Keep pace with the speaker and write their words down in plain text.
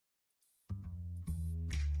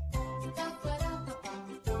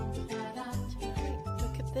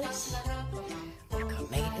this. We've got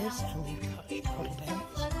tomatoes and we've got strawberries.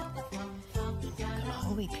 And we've got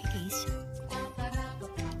holy piggies.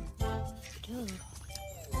 We do.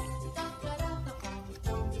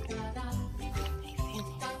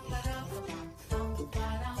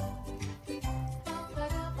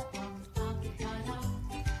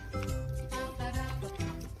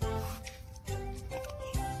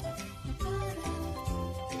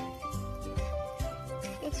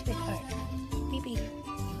 Good, sweetheart. Baby, you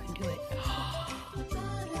can do it.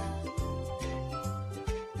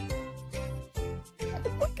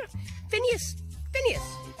 Oh my God. Phineas! Phineas!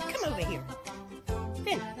 Come over here.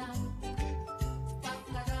 Finn.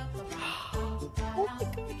 Oh my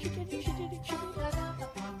God, you did it, you did it, you did it.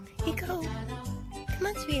 Here you go. Come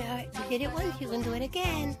on, sweetheart. You did it once, you can do it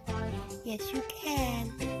again. Yes, you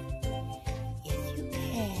can. Yes, you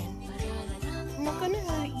can. I'm not gonna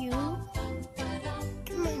hurt you.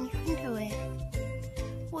 Come on, you can do it.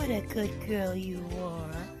 What a good girl you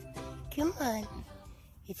are. Come on.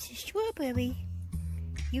 It's a strawberry.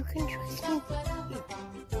 You can trust me. Here.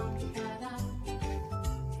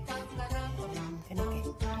 I'm gonna get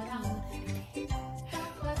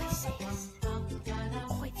what's this?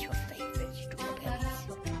 Oh, it's your favorite strawberries.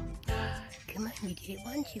 Come on, you did it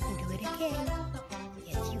once, you can do it again.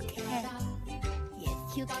 Yes, you can.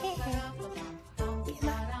 Yes, you can. Come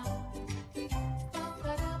on.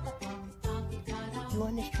 You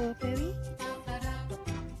want a strawberry?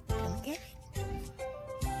 Come get it.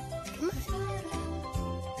 Come on.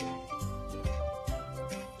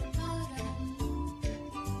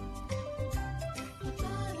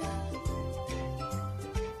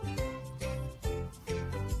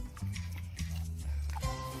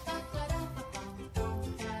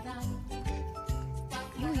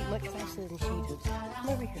 You eat much faster than she does. Come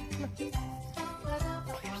over here. Come on.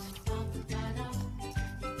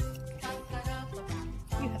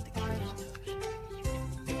 You have the cutest nose.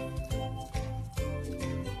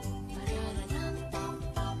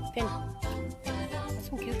 Finn, want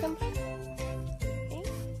some cucumber? Okay.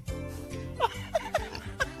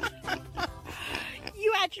 You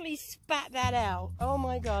actually spat that out. Oh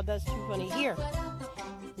my God, that's too funny. Here.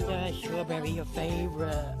 The strawberry, your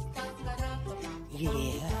favorite. Yeah.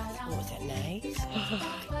 Oh, is that nice?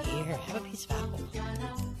 Here, have a piece of apple.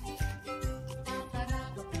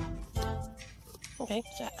 Okay,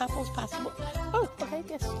 so apple's passable. Oh, okay,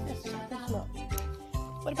 yes, not.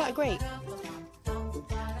 What about a grape?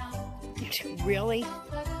 Really?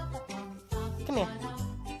 Come here.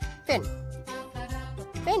 Finn.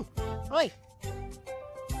 Finn! Oi!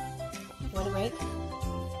 You want a grape?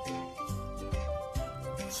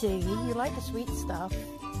 See, you like the sweet stuff.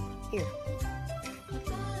 Here.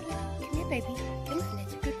 Come here, baby. Come on,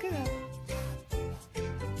 that's a good girl.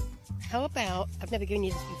 How about, I've never given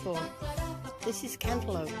you this before. This is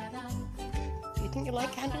cantaloupe. Do you think you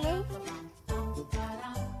like cantaloupe?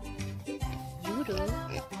 You do.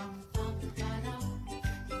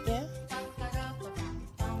 Yeah?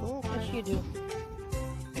 Oh, yes you do.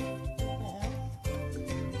 Yeah.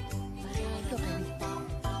 Go, baby.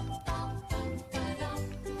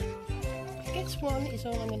 I guess one is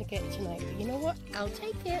all I'm going to get tonight. But you know what? I'll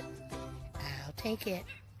take it. I'll take it.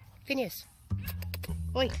 Phineas.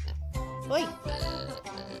 Oi. Oi.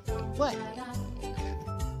 What?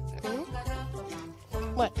 Hmm?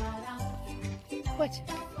 What? What?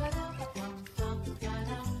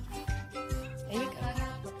 There you go.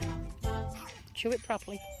 Chew it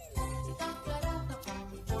properly.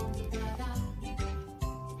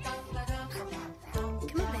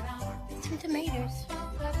 Come on, baby. Some tomatoes.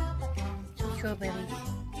 Some strawberries.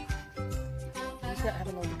 He's not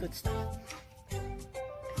having all the good stuff.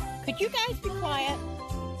 Could you guys be quiet?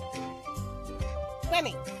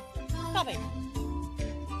 Remy, stop it.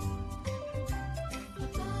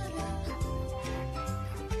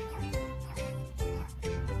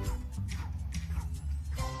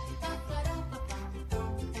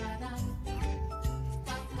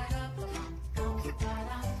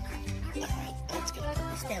 Alright, let's go put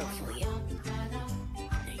this down for you.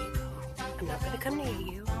 There you go. I'm not going to come near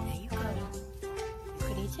you. There you go. You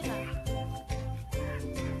can eat it up.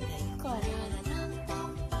 There you go.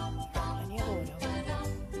 On your order.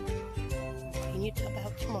 Clean your tub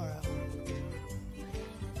out tomorrow.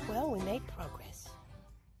 Well, we made progress.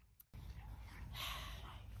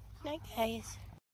 Night, guys.